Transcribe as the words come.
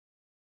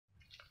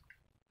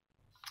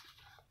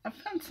I've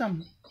found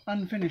some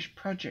unfinished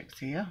projects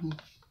here,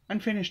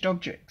 unfinished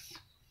objects.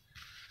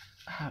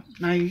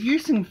 Now you're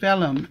using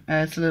vellum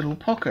as little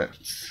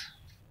pockets.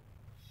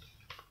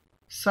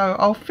 So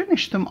I'll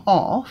finish them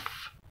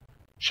off,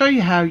 show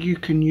you how you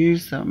can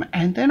use them,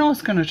 and then I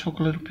was going to talk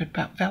a little bit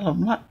about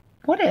vellum, like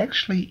what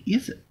actually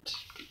is it?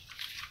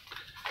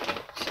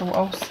 So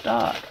I'll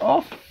start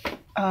off,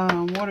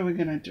 what are we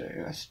going to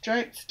do? A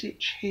straight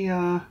stitch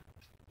here.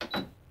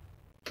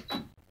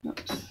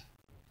 Oops.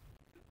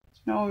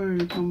 No,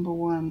 number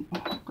one.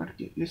 Oh, I've got to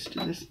get used to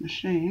this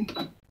machine.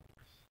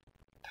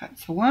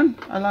 That's the one.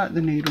 I like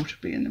the needle to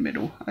be in the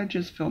middle. I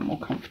just feel more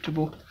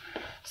comfortable.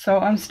 So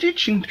I'm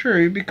stitching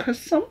through because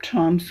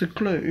sometimes the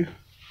glue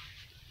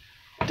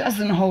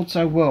doesn't hold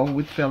so well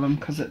with vellum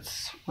because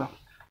it's, well,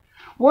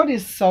 what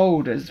is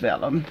sold as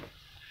vellum,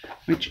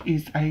 which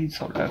is a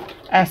sort of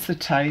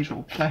acetate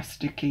or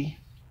plasticky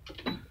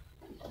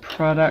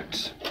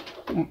product,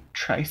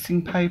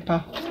 tracing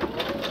paper.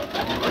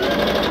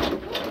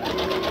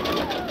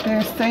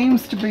 There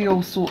seems to be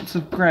all sorts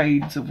of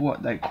grades of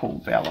what they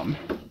call vellum,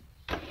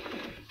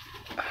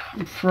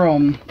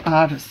 from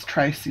artist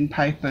tracing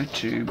paper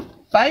to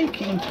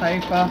baking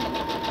paper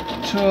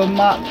to a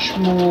much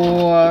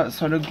more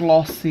sort of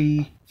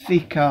glossy,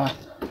 thicker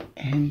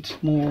and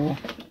more,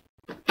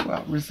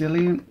 well,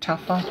 resilient,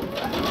 tougher.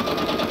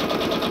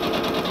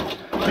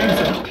 These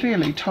are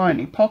clearly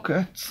tiny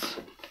pockets,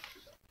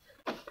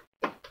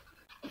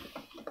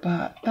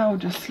 but they'll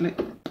just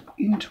slip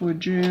into a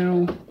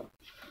journal,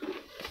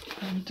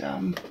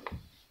 and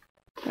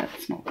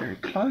that's not very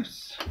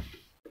close.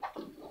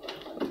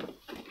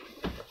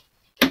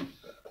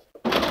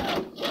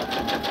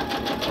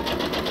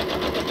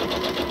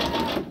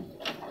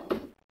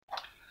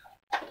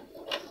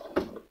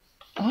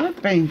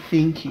 I've been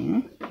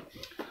thinking,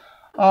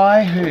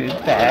 I heard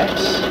that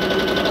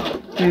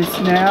there's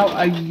now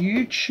a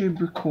YouTube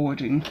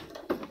recording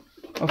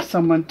of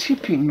someone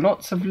tipping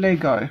lots of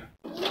Lego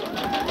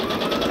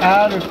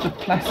out of the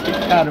plastic,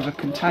 out of a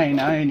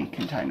container, any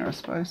container I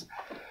suppose,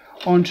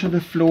 onto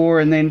the floor,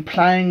 and then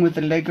playing with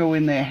the Lego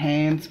in their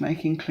hands,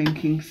 making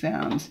clinking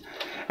sounds.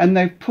 And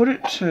they've put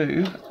it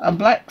to a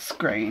black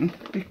screen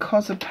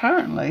because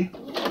apparently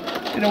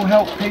it'll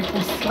help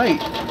people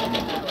sleep.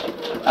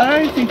 I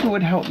don't think it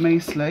would help me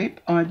sleep.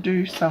 I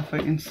do suffer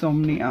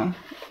insomnia.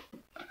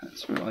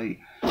 It's really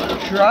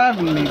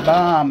driving me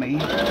balmy.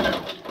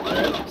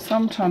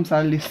 Sometimes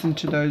I listen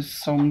to those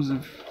songs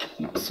of,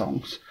 not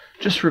songs,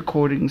 just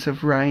recordings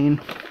of rain,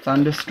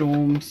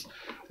 thunderstorms,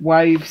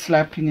 waves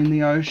slapping in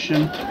the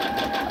ocean.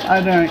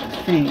 I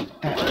don't think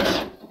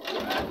that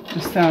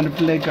the sound of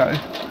Lego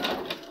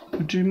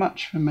would do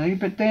much for me.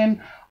 But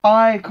then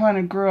I kind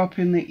of grew up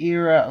in the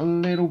era a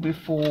little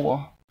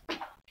before.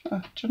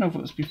 I don't know if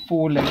it was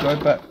before Lego,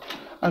 but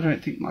I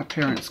don't think my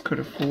parents could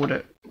afford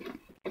it.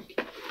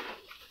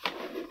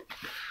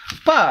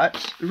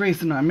 But the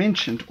reason I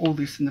mentioned all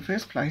this in the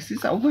first place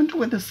is I wonder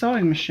whether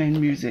sewing machine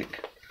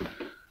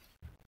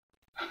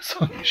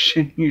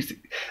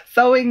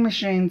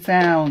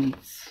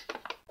sounds,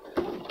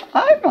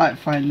 I might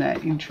find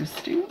that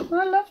interesting.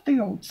 I love the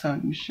old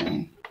sewing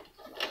machine.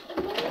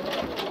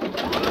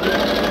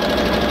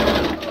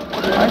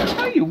 I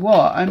tell you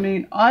what, I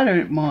mean, I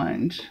don't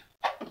mind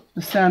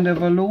the sound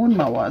of a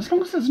lawnmower as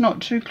long as it's not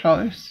too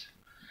close.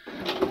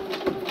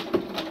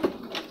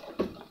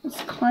 This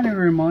kind of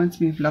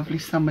reminds me of lovely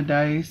summer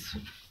days.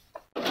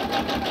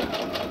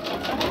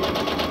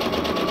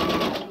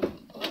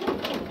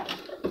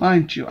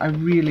 Mind you, I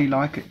really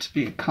like it to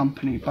be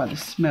accompanied by the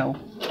smell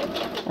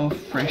of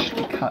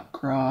freshly cut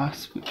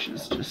grass, which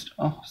is just,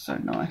 oh, so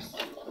nice.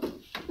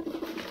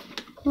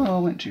 Oh, I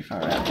went too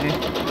far out there.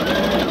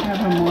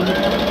 Never mind.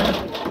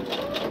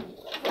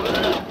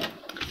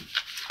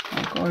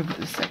 I'll go over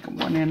the second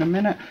one in a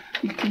minute.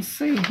 You can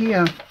see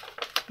here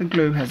the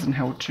glue hasn't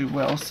held too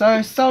well,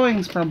 so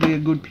sewing's probably a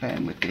good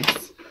plan with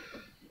this.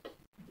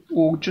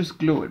 Or just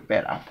glue it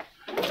better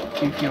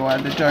if you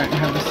either don't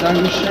have a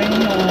sewing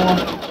machine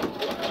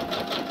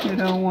or you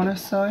don't want to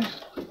sew.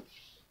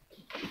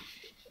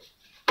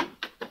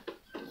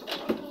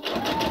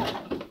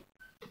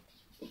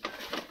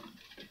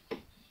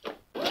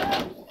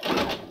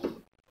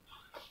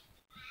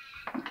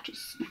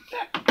 Just snip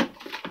that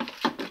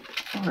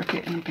before I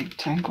get in a big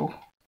tangle.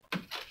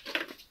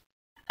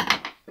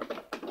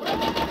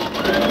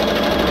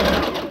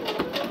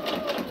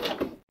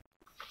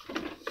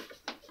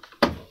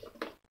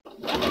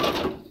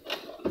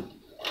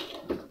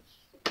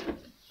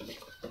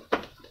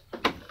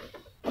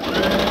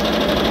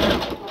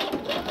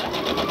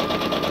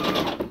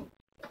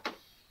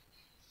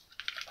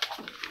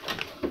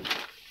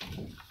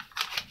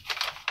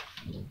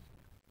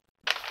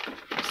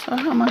 So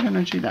how am I going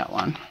to do that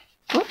one?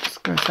 Whoops,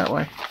 goes that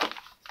way.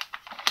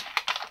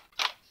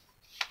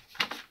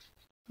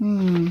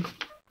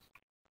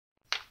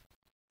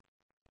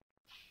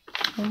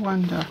 I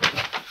wonder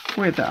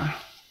whether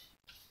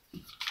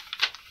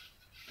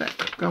that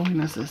could go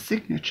in as a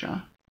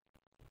signature.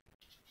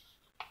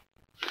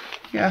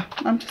 Yeah,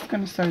 I'm just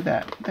going to sew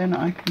that, then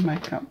I can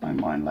make up my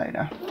mind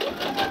later.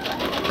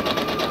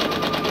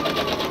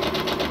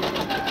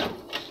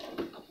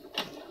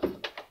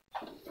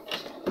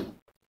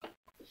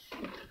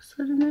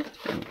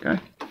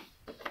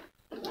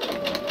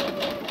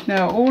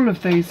 Now all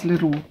of these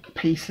little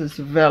pieces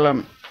of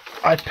vellum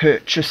I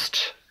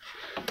purchased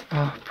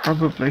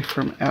probably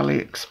from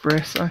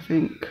AliExpress, I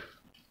think.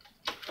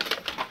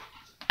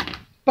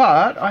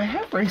 But I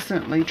have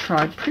recently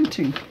tried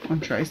printing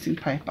on tracing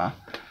paper.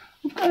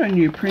 I've got a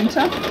new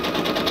printer.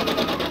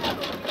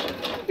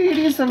 It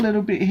is a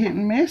little bit hit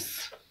and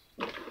miss.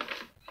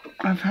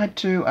 I've had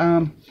to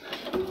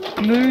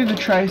glue the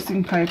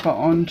tracing paper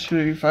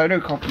onto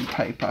photocopy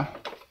paper.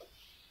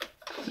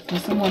 It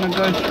doesn't want to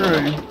go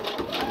through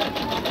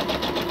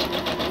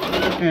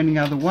any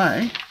other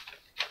way.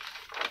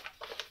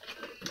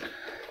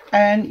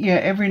 And yeah,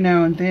 every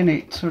now and then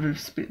it sort of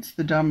spits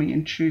the dummy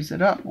and chews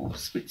it up, or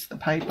spits the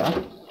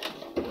paper.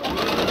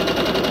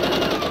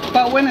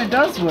 But when it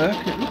does work,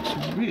 it looks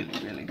really,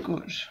 really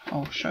good.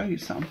 I'll show you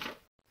some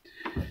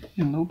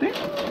in a little bit.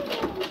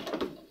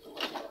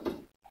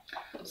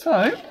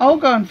 So I'll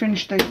go and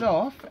finish these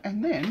off,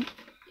 and then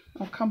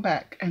I'll come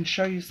back and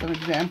show you some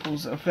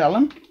examples of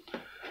vellum.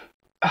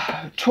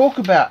 Talk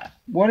about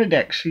what it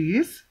actually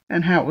is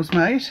and how it was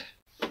made.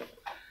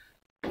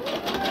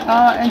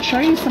 And show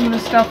you some of the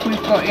stuff we've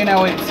got in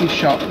our Etsy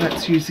shop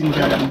that's using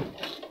vellum,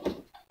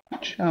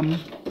 which I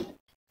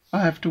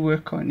have to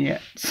work on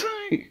yet. So,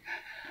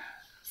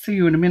 see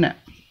you in a minute.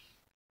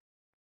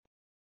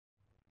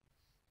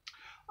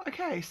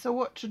 Okay, so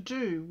what to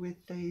do with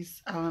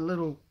these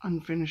little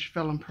unfinished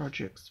vellum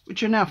projects,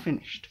 which are now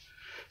finished.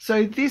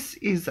 So this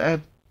is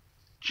a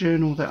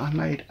journal that I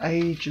made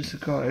ages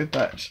ago,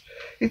 but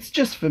it's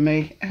just for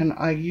me, and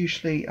I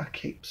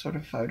keep sort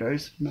of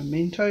photos,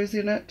 mementos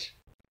in it.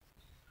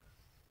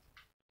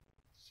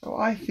 So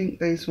I think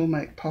these will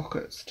make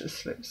pockets to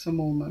slip some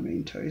more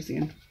mementos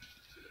in.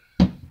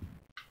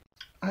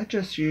 I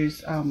just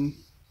use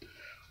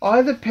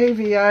either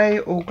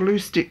PVA or glue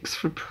sticks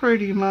for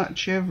pretty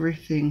much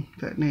everything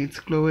that needs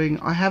gluing.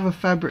 I have a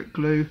fabric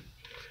glue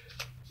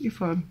if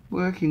I'm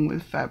working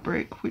with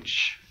fabric,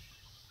 which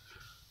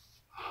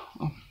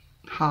I'm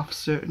half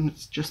certain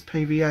it's just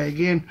PVA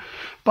again,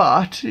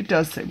 but it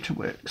does seem to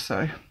work,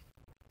 so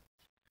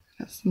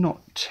it's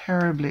not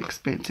terribly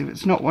expensive.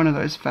 It's not one of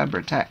those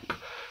Fabri-Tac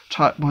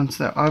type ones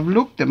that I've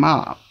looked them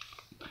up.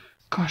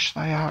 Gosh,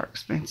 they are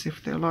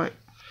expensive. They're like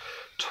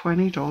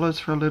 $20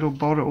 for a little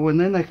bottle, and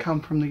then they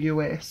come from the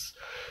US,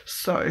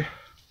 so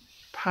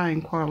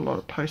paying quite a lot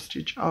of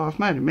postage. Oh, I've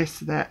made a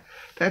mess of that.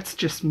 That's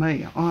just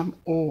me. I'm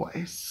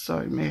always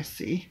so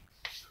messy.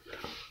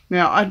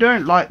 Now I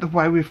don't like the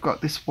way we've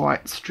got this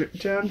white strip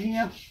down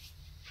here,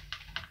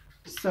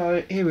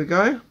 so here we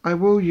go. I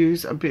will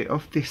use a bit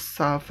of this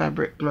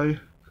fabric glue.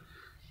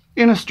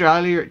 In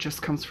Australia it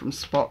just comes from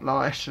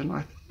Spotlight, and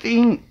I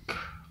think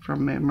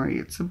from memory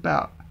it's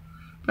about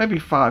maybe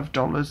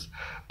 $5,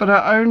 but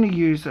I only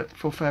use it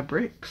for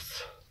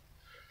fabrics,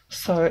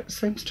 so it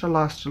seems to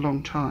last a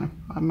long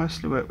time. I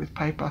mostly work with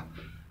paper.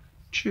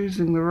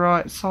 Choosing the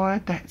right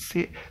side, that's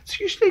it. It's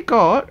usually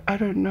got, I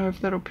don't know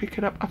if that'll pick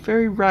it up, a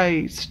very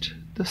raised,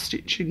 the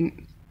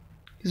stitching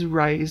is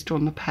raised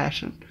on the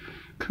pattern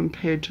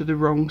compared to the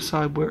wrong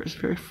side where it's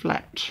very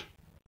flat.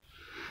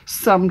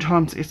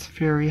 Sometimes it's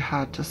very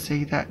hard to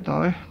see that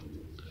though.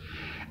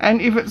 And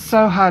if it's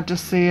so hard to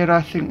see it,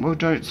 I think, well,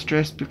 don't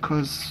stress,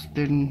 because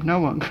then no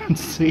one can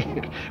see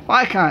it.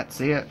 I can't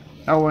see it.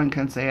 No one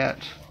can see it.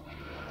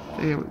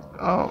 There we go.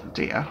 Oh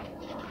dear.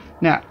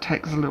 Now it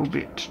takes a little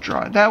bit to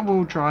dry. That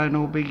will dry and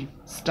it'll be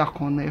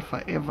stuck on there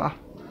forever.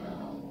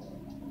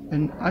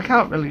 And I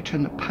can't really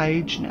turn the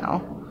page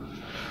now.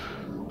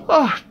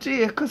 Oh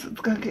dear, because it's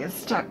going to get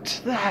stuck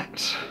to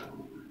that.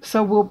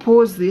 So we'll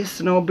pause this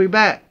and I'll be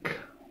back.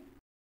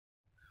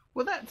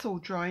 Well, that's all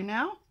dry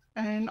now.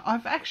 And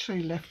I've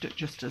actually left it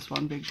just as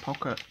one big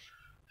pocket,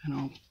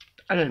 and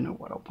I don't know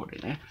what I'll put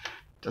in there.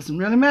 Doesn't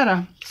really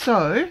matter.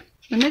 So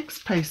the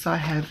next piece I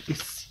have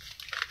is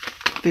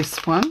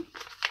this one.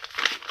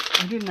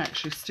 I didn't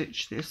actually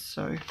stitch this,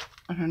 so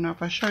I don't know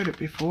if I showed it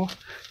before.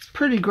 It's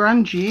pretty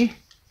grungy.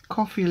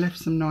 Coffee left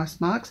some nice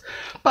marks,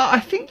 but I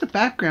think the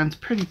background's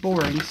pretty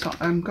boring, so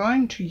I'm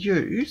going to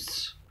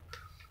use,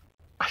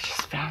 I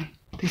just found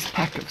this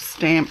pack of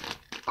stamp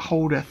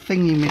holder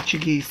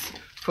thingy-majiggies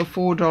for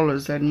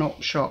 $4 at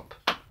Knot Shop.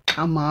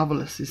 How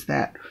marvellous is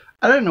that?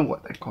 I don't know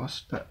what they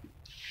cost, but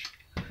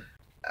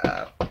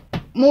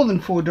more than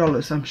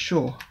 $4 I'm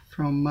sure,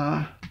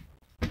 from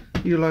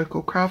your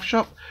local craft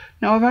shop.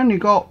 Now I've only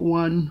got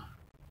one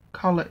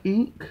colour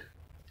ink.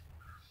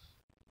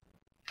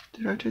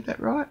 Did I do that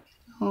right?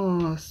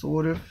 Oh,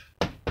 sort of.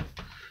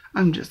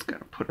 I'm just going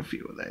to put a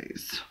few of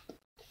these,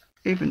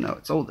 even though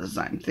it's all the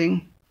same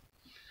thing.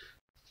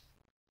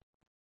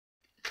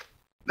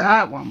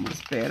 That one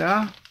was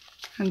better.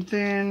 And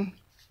then,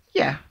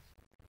 yeah,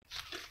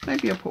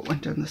 maybe I'll put one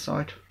down the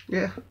side.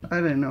 Yeah, I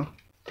don't know.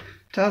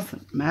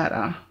 Doesn't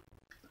matter.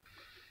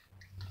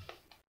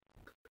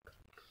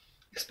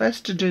 You're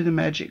supposed to do the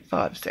magic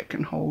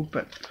 5-second hold,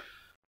 but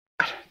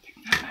I don't think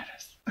that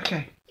matters.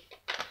 Okay,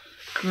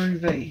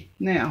 groovy.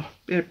 Now,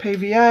 bit of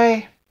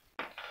PVA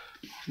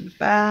on the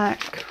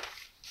back,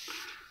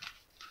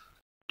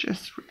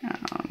 just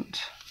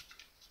round.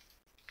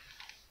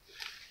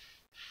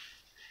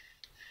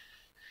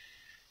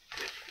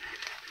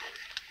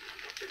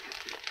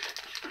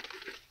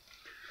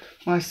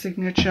 my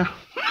signature.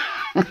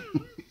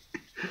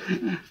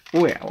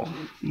 Well,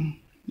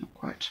 not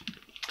quite.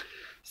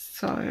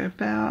 So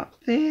about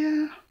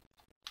there.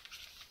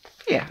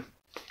 Yeah,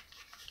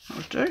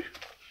 I'll do.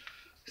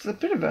 It's a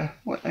bit of a,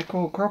 what they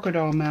call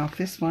crocodile mouth,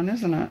 this one,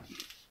 isn't it?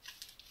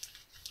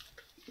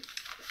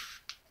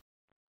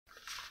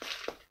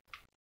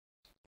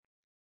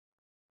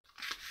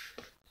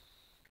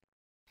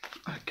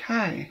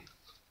 Okay.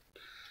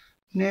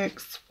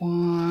 Next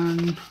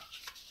one.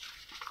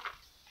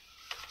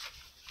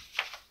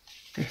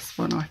 This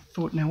one, I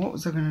thought, now what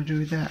was I going to do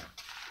with that?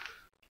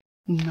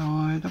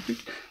 No,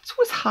 it's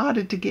always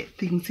harder to get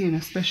things in,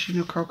 especially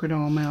in a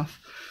crocodile mouth.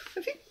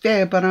 I think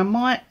there, but I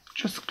might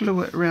just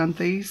glue it around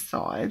these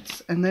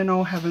sides and then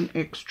I'll have an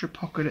extra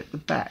pocket at the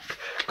back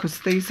because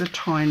these are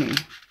tiny.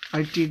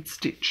 I did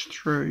stitch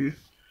through.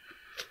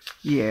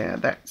 Yeah,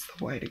 that's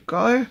the way to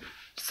go.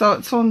 So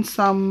it's on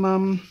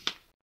some,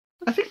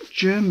 I think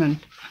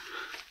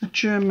a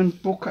German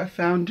book I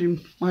found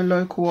in my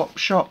local op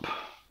shop.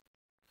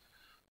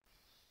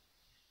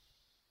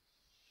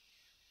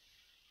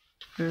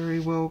 Very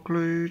well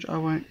glued. I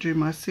won't do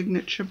my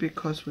signature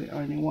because we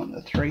only want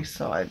the 3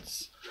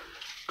 sides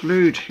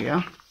glued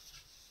here.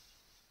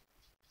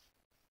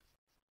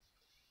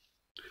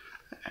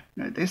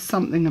 No, there's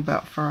something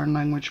about foreign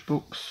language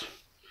books.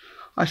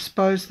 I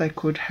suppose they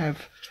could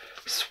have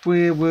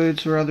swear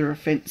words or other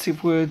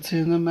offensive words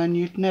in them and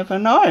you'd never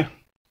know.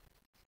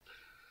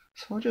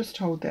 So I'll just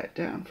hold that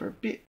down for a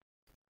bit.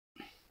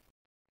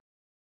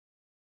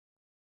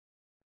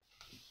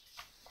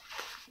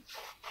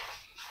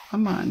 I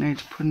might need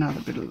to put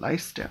another bit of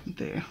lace down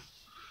there.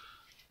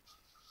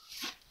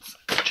 So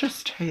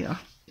just here.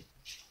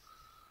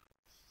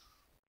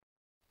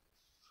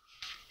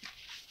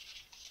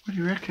 What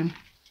do you reckon?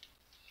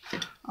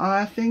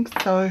 I think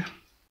so.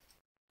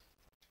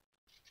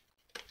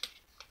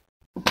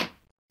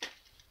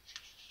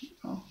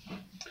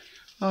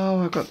 Oh,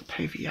 I got the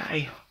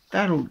PVA.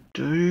 That'll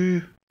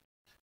do.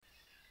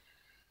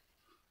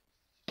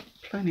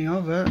 Plenty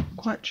of it.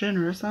 Quite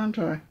generous, aren't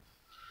I?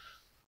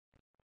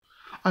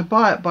 I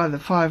buy it by the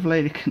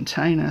 5-litre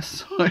container,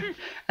 so,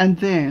 and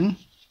then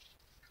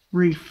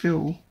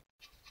refill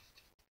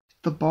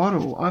the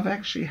bottle. I've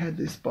actually had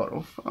this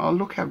bottle. Oh,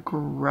 look how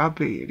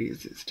grubby it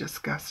is. It's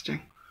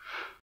disgusting.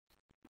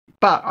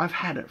 But I've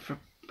had it for,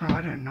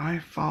 I don't know,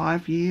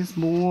 5 years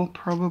more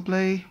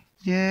probably.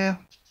 Yeah.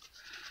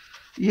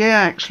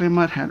 Yeah, actually I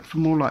might have had it for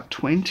more like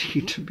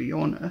 20 to be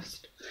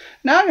honest.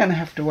 Now I'm going to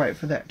have to wait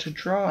for that to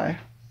dry.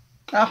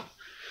 Oh,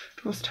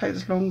 it always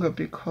takes longer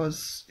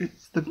because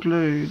it's the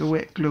glue, the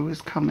wet glue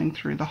is coming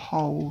through the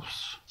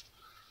holes.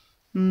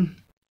 Oh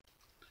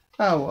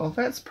well,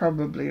 that's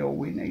probably all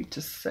we need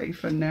to see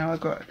for now. I'm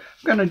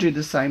going to do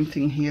the same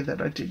thing here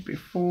that I did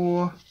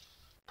before.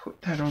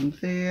 Put that on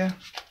there.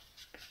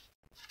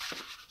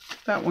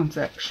 That one's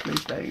actually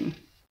been...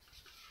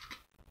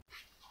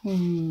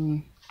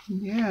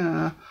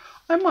 yeah,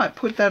 I might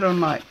put that on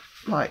like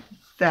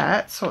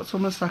that, so it's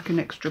almost like an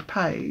extra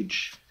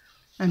page,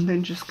 and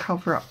then just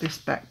cover up this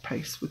back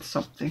piece with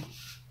something.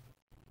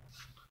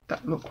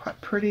 That look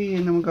quite pretty.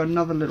 And then we've got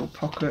another little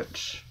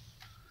pocket.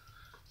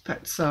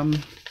 That's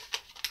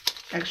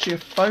actually a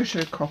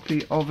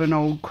photocopy of an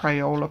old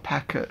Crayola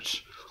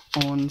packet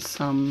on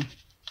some,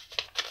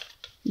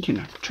 you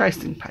know,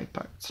 tracing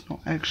paper. It's not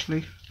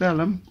actually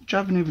vellum, which I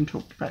haven't even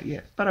talked about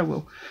yet, but I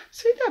will.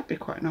 See, that'd be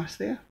quite nice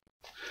there.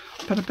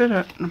 But I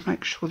better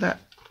make sure that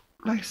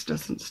lace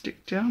doesn't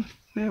stick down.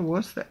 Where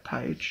was that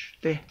page?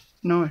 There.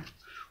 No.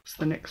 What's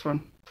the next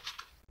one?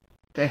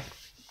 There.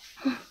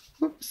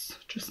 Whoops,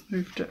 just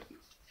moved it.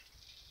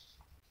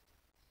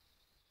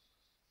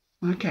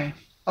 Okay,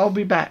 I'll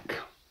be back.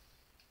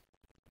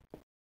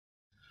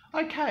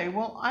 Okay,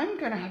 well, I'm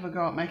going to have a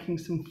go at making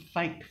some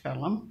fake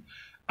vellum.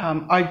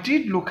 I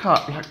did look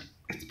up, like,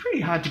 it's pretty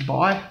hard to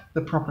buy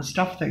the proper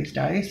stuff these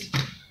days.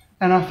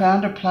 And I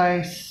found a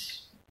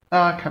place,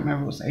 I can't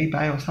remember if it was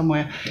eBay or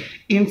somewhere,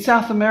 in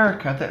South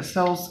America that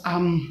sells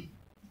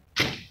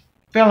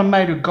vellum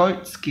made of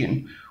goat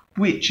skin,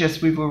 which,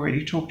 as we've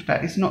already talked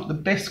about, is not the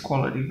best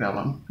quality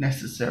vellum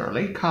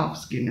necessarily. Calf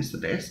skin is the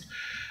best.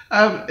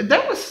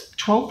 That was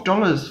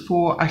 $12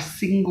 for a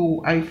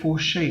single A4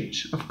 sheet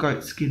of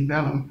goat skin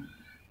vellum,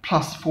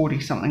 plus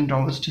 $40-something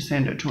to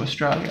send it to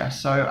Australia.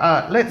 So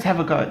let's have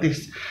a go at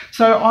this.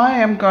 So I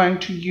am going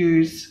to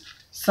use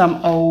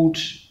some old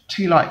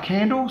tea light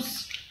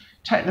candles,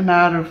 take them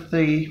out of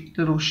the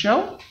little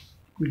shell.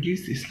 We'll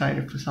use this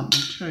later for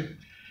something too.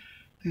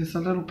 There's a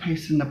little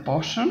piece in the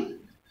bottom.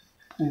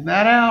 Pull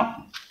that out.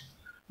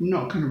 I'm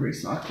not going to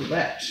recycle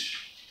that.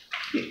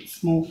 It's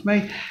small for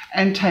me.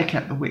 And take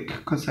out the wick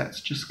because that's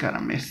just going to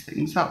mess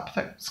things up.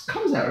 That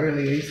comes out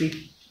really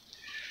easy.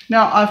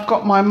 Now I've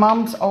got my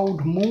mum's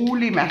old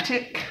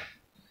Morley-matic,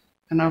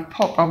 and I've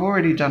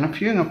already done a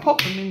few, and I'll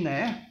pop them in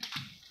there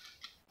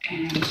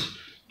and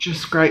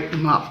just scrape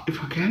them up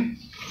if I can.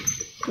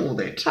 Oh,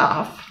 they're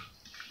tough.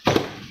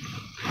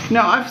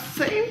 Now I've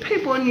seen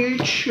people on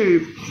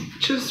YouTube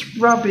just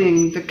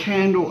rubbing the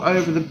candle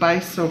over the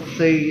base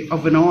of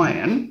an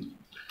iron,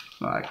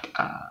 like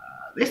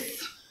like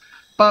this.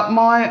 But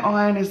my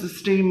iron is a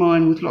steam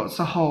iron with lots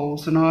of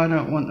holes, and I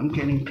don't want them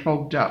getting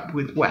clogged up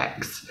with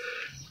wax.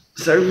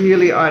 So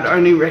really, I'd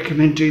only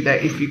recommend do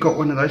that if you've got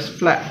one of those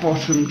flat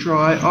bottom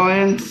dry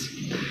irons.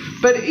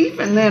 But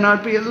even then,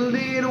 I'd be a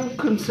little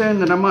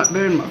concerned that I might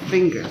burn my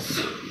fingers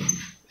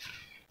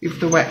if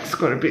the wax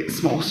got a bit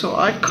small. So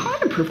I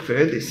kind of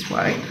prefer this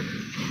way.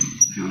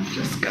 I'm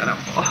just gonna,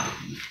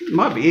 it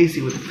might be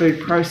easy with a food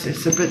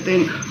processor, but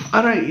then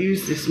I don't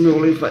use this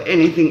muley for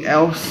anything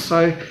else.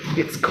 So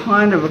it's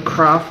kind of a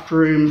craft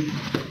room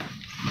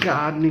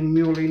gardening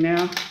muley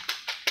now.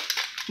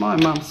 My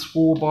mum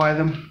swore by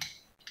them.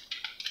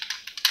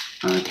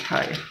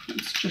 Okay,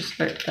 let's just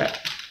let that,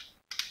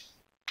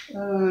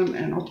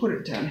 and I'll put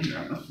it down here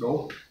on the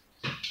floor.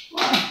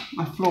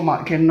 My floor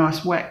might get a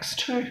nice wax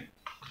too.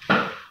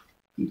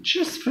 And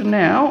just for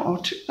now,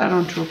 I'll tip that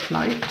onto a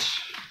plate.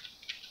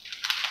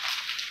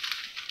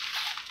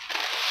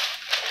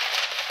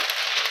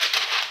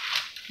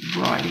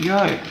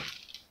 Rightio.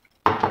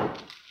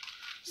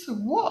 So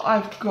what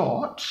I've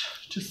got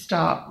to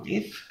start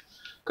with,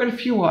 got a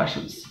few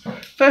items.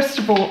 First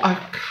of all,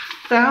 I've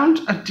found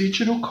a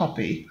digital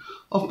copy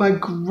of my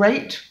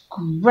great,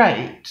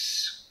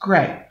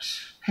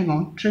 hang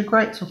on, 2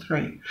 greats or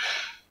 3?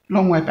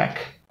 Long way back.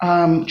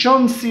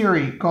 John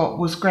Seary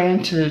was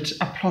granted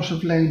a plot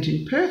of land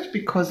in Perth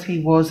because he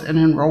was an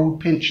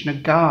enrolled pensioner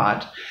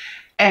guard,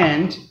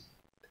 and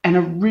an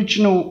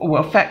original,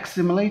 well,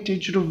 facsimile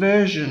digital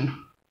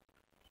version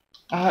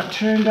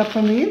turned up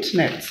on the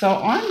internet. So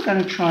I'm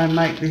going to try and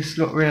make this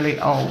look really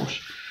old.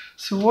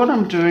 So what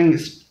I'm doing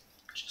is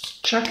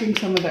just chucking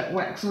some of that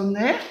wax on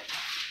there.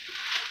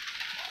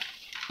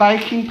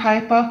 Baking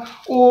paper,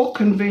 or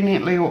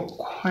conveniently or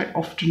quite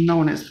often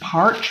known as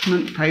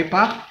parchment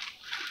paper,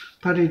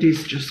 but it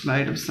is just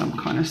made of some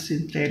kind of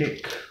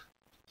synthetic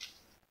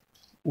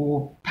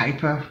or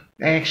paper.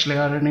 Actually,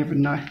 I don't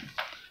even know.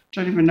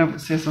 Don't even know what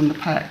it says on the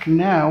pack.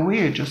 Now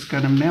we're just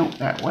going to melt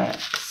that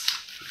wax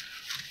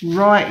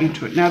right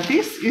into it. Now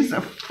this is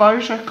a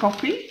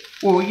photocopy,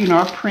 or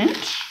a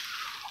print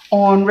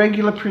on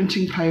regular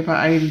printing paper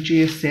 80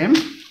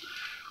 GSM.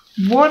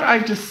 What I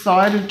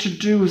decided to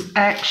do was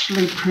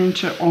actually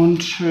print it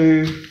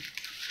onto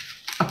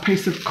a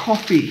piece of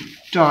coffee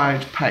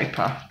dyed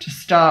paper to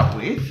start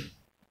with.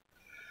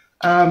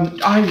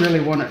 I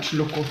really want it to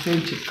look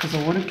authentic because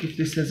I want to give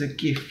this as a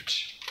gift.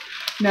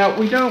 Now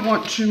we don't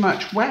want too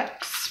much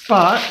wax,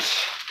 but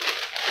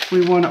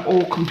we want it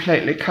all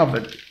completely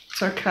covered.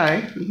 It's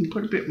okay, we can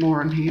put a bit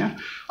more in here.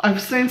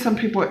 I've seen some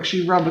people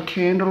actually rub a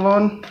candle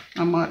on.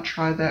 I might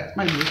try that,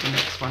 maybe with the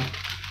next one.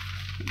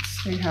 Let's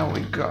see how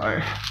we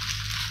go.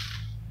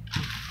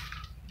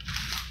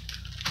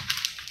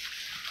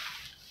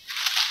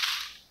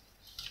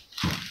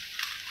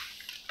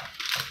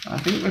 I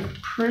think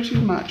we've pretty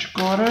much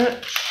got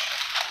it.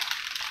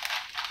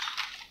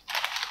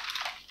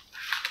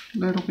 A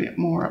little bit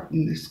more up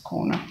in this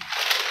corner.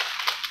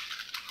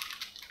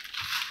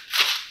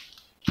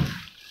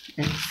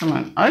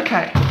 Excellent.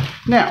 Okay,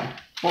 now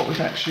what we've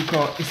actually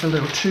got is a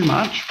little too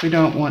much. We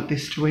don't want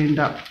this to end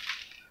up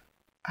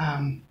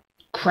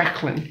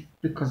crackling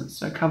because it's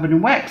so covered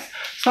in wax.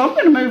 So I'm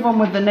going to move on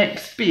with the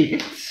next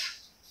bit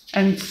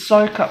and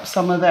soak up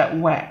some of that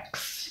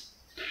wax.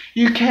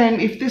 You can,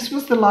 if this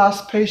was the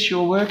last piece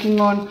you're working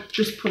on,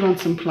 just put on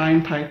some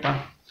plain paper.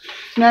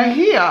 Now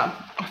here,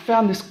 I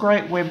found this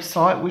great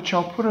website, which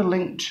I'll put a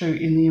link to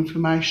in the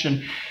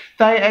information.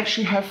 They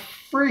actually have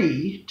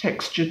free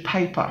textured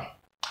paper.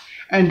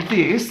 And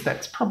this,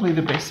 that's probably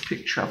the best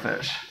picture of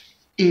it,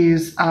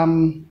 is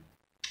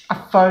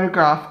a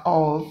photograph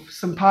of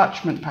some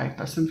parchment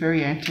paper, some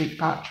very antique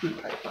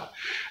parchment paper.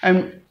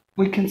 And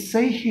we can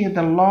see here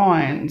the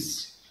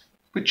lines,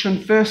 which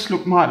on first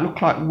look might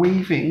look like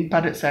weaving,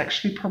 but it's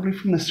actually probably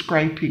from the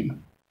scraping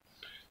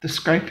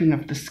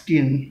of the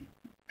skin,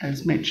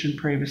 as mentioned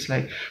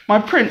previously. My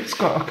print's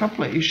got a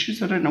couple of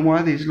issues. I don't know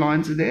why these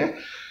lines are there.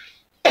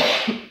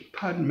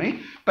 Pardon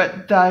me.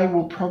 But they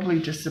will probably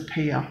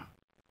disappear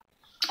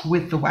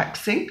with the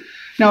waxing.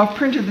 Now I've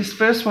printed this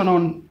first one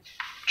on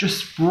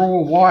just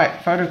raw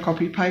white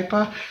photocopy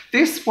paper.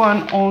 This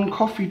one on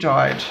coffee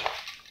dyed,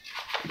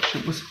 which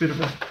it was a bit of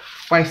a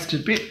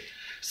wasted bit.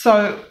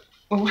 So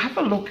we'll have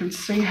a look and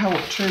see how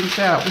it turns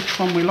out, which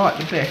one we like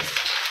the best.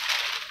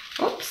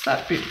 Oops,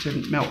 that bit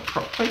didn't melt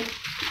properly.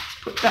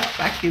 Let's put that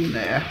back in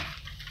there.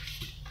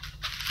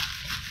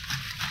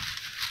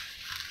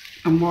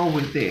 And while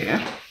we're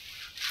there,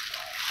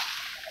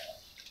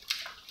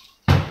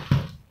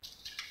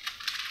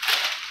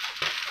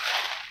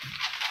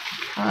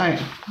 okay,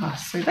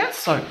 see that's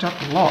soaked up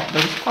a lot.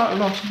 There's quite a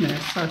lot in there,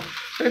 so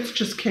let's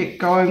just keep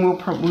going.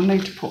 We'll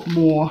need to put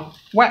more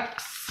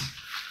wax.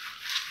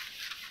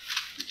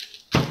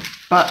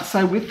 But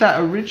so with that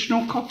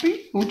original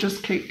copy, we'll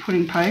just keep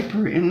putting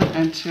paper in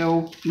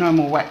until no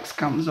more wax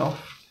comes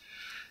off.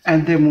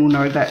 And then we'll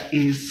know that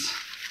is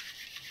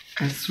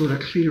as sort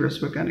of clear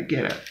as we're going to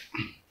get it.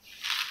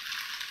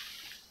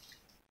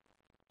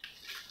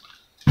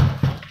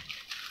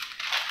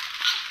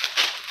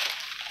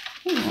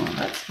 Oh,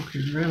 that's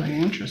looking really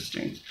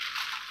interesting.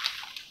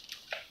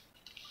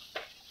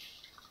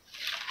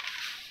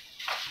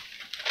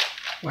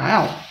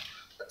 Wow,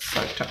 that's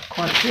soaked up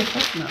quite a bit,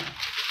 hasn't it?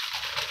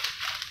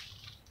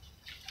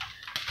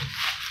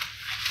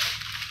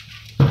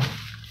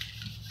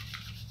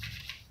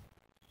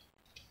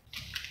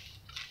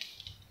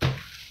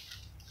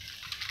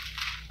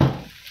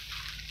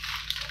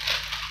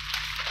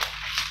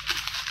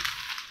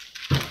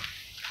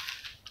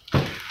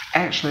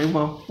 Actually,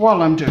 well,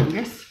 while I'm doing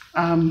this,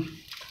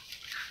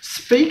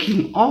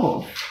 speaking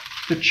of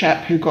the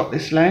chap who got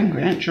this land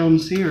grant, John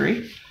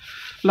Seary,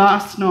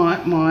 last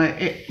night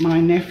my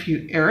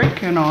nephew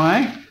Eric and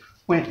I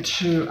went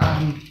to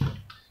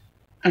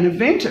an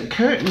event at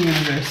Curtin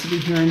University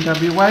here in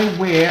WA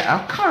where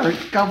our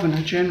current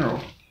Governor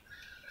General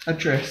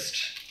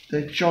addressed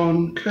the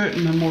John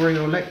Curtin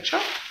Memorial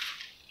Lecture.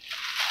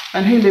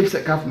 And he lives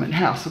at Government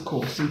House, of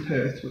course, in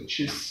Perth, which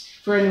is,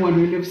 for anyone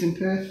who lives in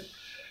Perth,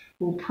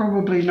 will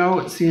probably know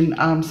it's in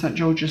St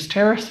George's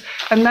Terrace.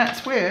 And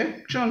that's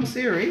where John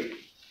Seary,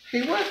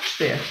 he worked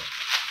there.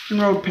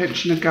 Enrolled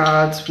pensioner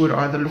guards would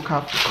either look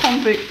after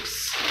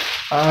convicts.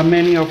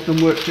 Many of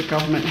them worked at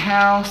Government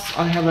House.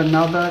 I have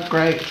another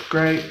great,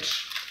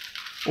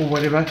 or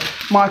whatever,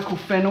 Michael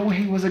Fennell.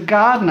 He was a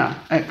gardener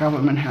at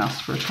Government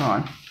House for a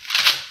time.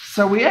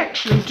 So we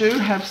actually do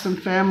have some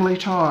family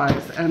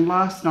ties. And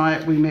last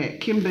night we met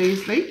Kim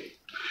Beazley,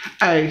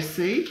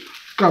 AC,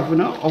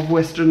 Governor of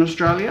Western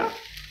Australia,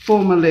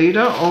 former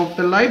leader of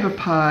the Labor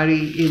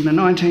Party in the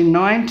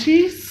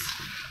 1990s.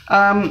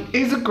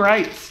 He's a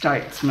great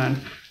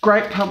statesman,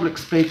 great public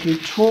speaker. He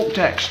talked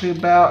actually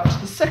about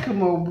the Second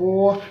World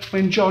War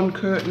when John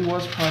Curtin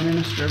was Prime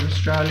Minister of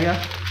Australia,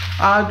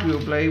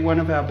 arguably one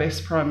of our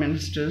best Prime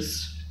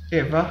Ministers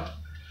ever.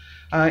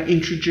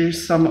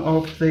 Introduced some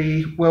of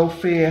the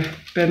welfare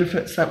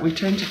benefits that we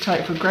tend to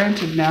take for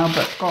granted now,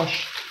 but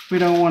gosh, we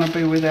don't want to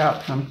be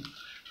without them,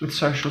 with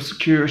social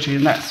security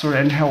and that sort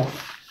of, and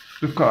health.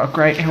 We've got a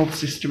great health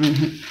system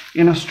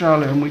in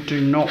Australia and we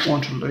do not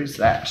want to lose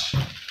that.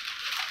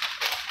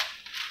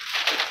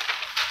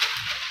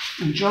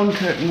 And John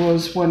Curtin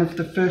was one of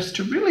the first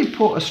to really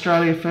put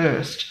Australia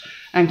first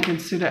and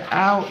consider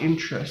our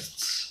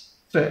interests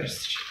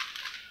first.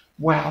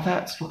 Wow,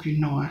 that's looking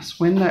nice.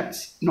 When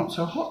that's not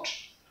so hot,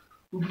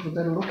 we'll have a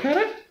better look at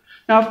it.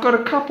 Now I've got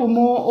a couple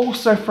more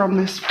also from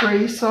this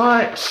free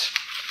site,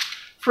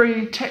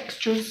 free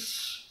textures.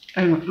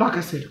 And like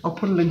I said, I'll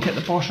put a link at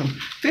the bottom.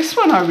 This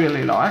one I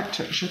really liked.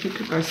 Actually, I think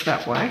it goes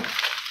that way.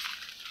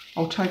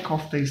 I'll take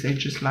off these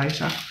edges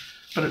later.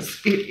 But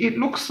it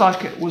looks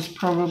like it was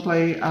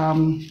probably a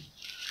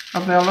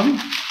vellum,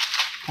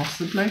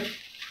 possibly.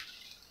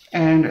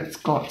 And it's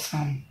got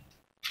some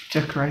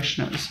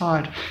decoration at the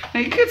side. Now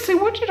you can see,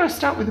 what did I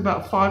start with?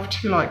 About 5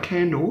 tea light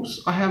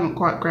candles. I haven't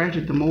quite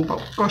grated them all,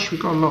 but gosh,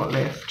 we've got a lot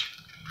left.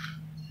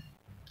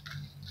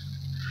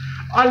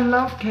 I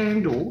love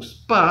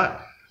candles,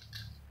 but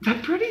they're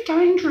pretty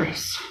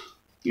dangerous.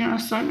 You know,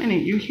 so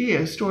many, you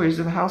hear stories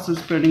of houses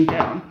burning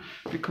down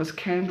because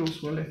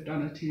candles were left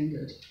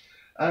unattended.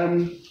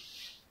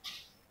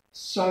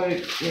 So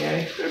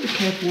yeah, gotta be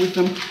careful with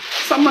them.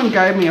 Someone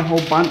gave me a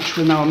whole bunch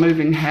when they were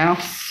moving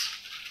house.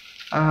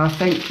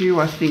 Thank you.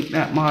 I think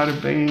that might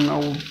have been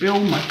old Bill,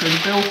 my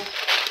friend Bill.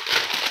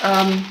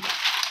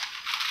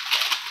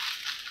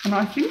 And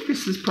I think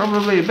this is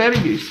probably a better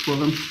use for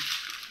them.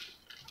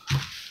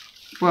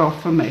 Well,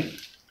 for me.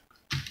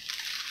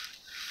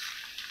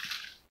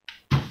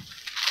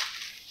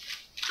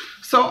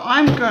 So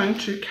I'm going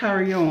to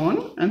carry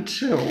on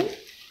until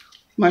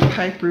my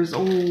paper is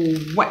all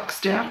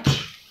waxed out,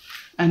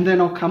 and then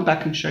I'll come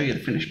back and show you the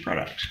finished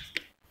product.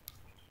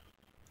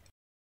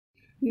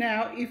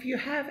 Now, if you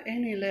have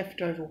any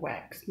leftover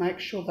wax,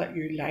 make sure that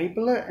you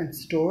label it and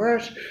store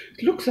it.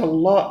 It looks a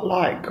lot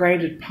like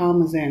grated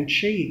Parmesan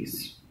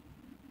cheese.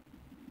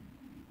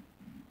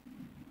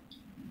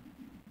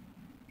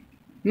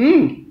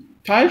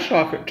 Tastes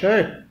like it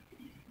too.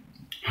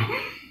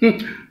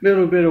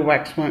 Little bit of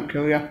wax won't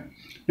kill you.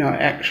 No,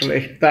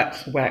 actually,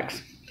 that's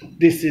wax.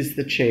 This is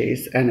the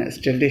cheese and it's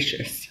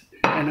delicious.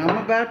 And I'm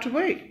about to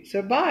eat,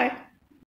 so bye.